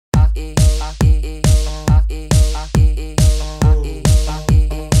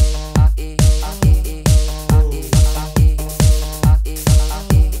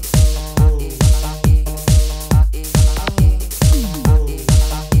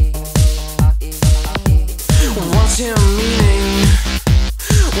him meaning,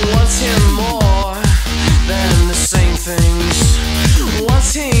 wants him more than the same things,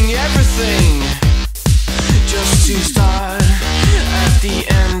 wanting everything just to start at the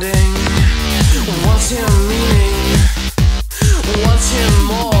ending. Wants him meaning, wants him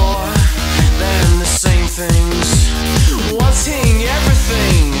more than the same things, wanting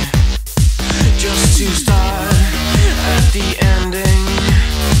everything just to start at the ending.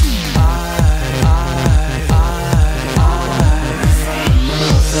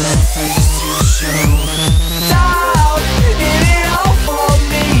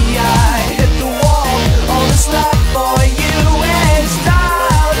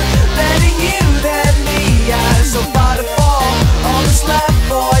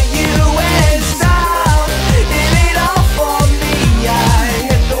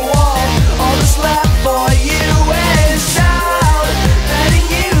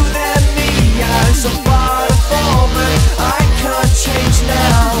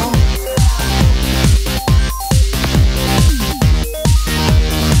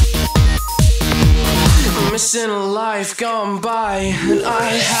 Missing a life gone by that I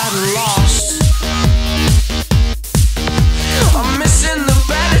hadn't lost. I'm missing the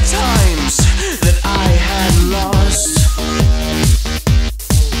better times that I had lost.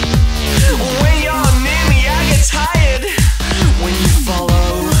 When you're near me, I get tired. When you follow,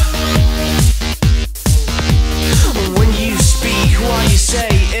 when you speak, what you say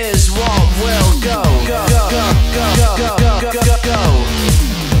is what will go. Go, go, go, go, go, go, go, go.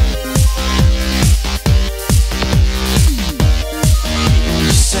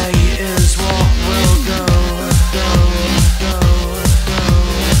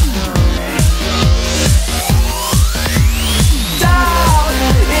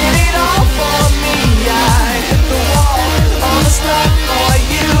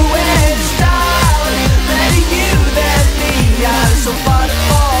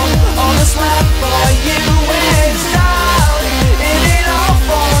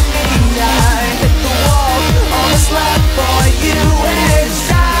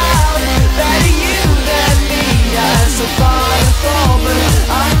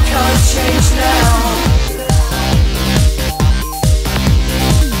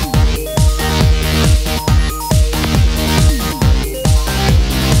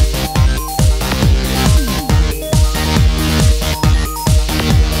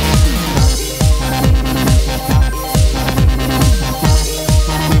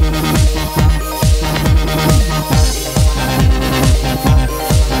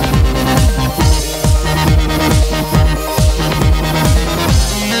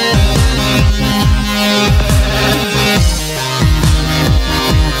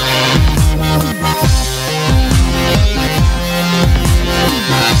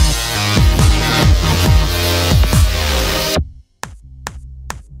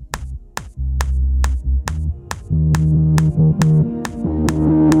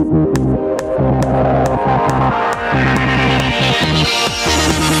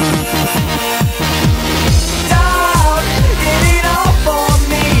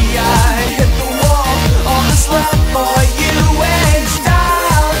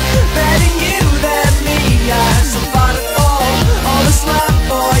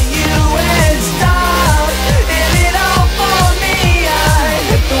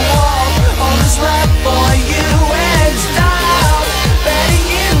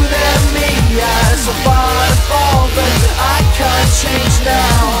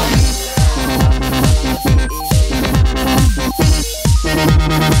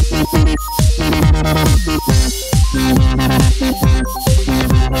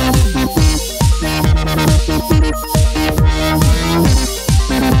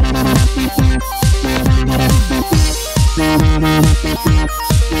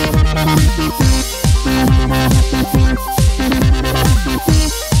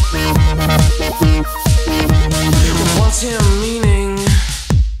 Wants him meaning,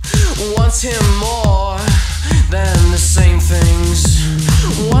 wants him more than the same things,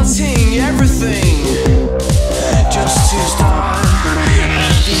 wanting everything just to start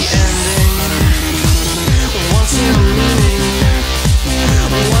at the ending. Wants him meaning,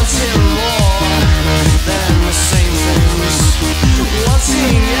 wants him